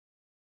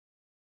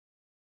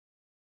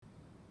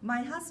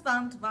My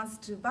husband wants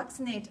to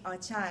vaccinate our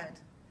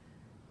child,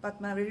 but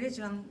my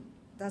religion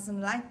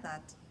doesn't like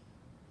that.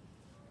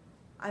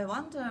 I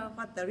wonder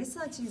what the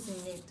research is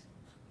in it.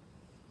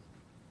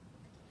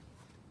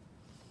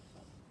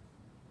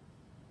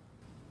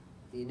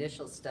 The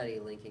initial study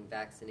linking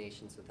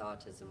vaccinations with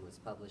autism was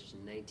published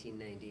in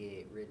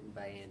 1998, written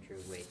by Andrew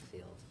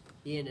Wakefield.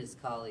 He and his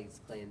colleagues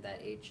claimed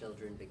that 8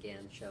 children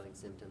began showing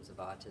symptoms of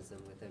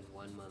autism within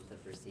 1 month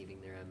of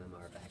receiving their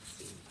MMR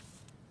vaccine.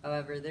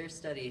 However, their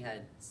study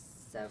had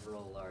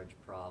several large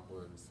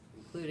problems,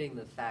 including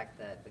the fact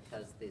that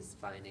because this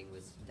finding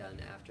was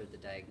done after the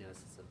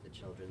diagnosis of the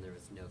children, there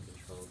was no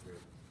control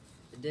group.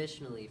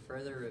 Additionally,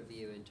 further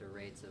review into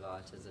rates of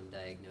autism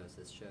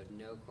diagnosis showed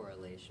no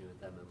correlation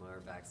with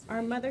MMR vaccination.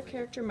 Our mother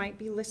character might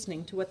be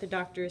listening to what the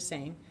doctor is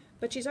saying,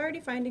 but she's already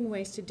finding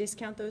ways to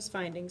discount those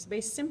findings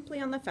based simply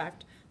on the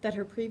fact that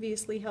her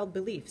previously held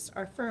beliefs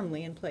are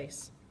firmly in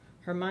place.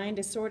 Her mind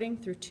is sorting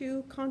through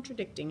 2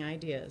 contradicting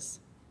ideas.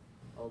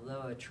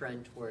 Although a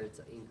trend towards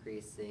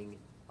increasing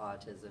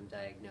autism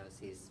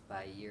diagnoses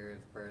by year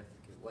of birth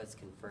was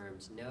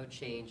confirmed, no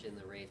change in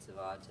the rates of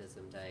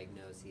autism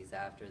diagnoses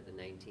after the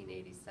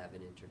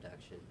 1987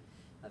 introduction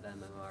of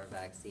MMR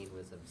vaccine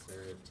was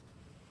observed.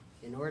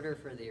 In order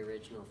for the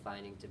original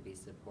finding to be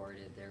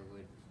supported, there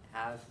would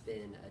have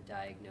been a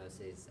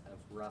diagnosis of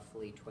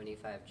roughly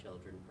 25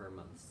 children per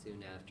month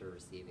soon after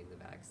receiving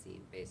the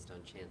vaccine, based on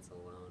chance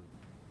alone.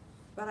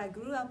 But I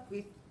grew up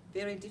with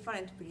very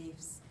different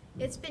beliefs.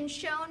 It's been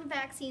shown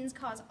vaccines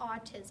cause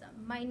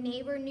autism. My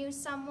neighbor knew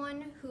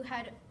someone who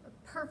had a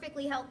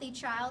perfectly healthy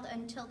child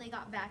until they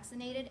got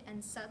vaccinated,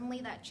 and suddenly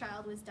that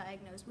child was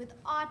diagnosed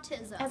with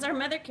autism. As our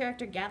mother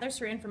character gathers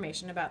her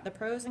information about the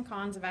pros and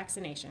cons of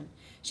vaccination,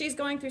 she's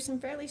going through some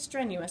fairly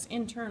strenuous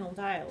internal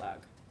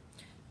dialogue.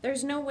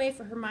 There's no way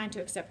for her mind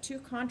to accept 2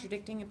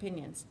 contradicting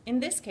opinions. In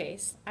this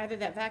case, either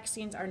that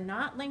vaccines are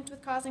not linked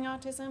with causing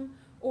autism,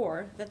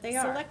 or that they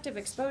are. Selective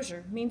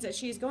exposure means that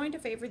she is going to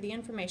favor the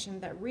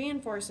information that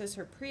reinforces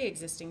her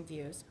pre-existing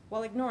views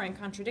while ignoring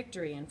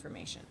contradictory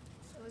information.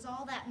 It was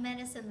all that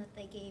medicine that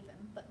they gave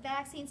him, but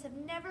vaccines have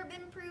never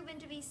been proven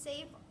to be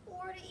safe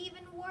or to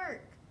even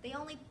work. They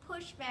only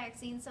push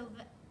vaccines so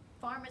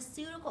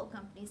pharmaceutical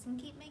companies can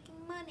keep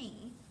making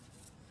money.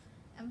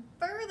 And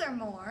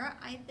furthermore,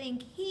 I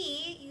think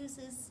he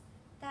uses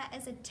that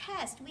as a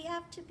test. We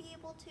have to be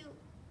able to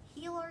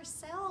heal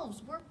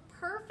ourselves. We're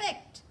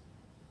perfect.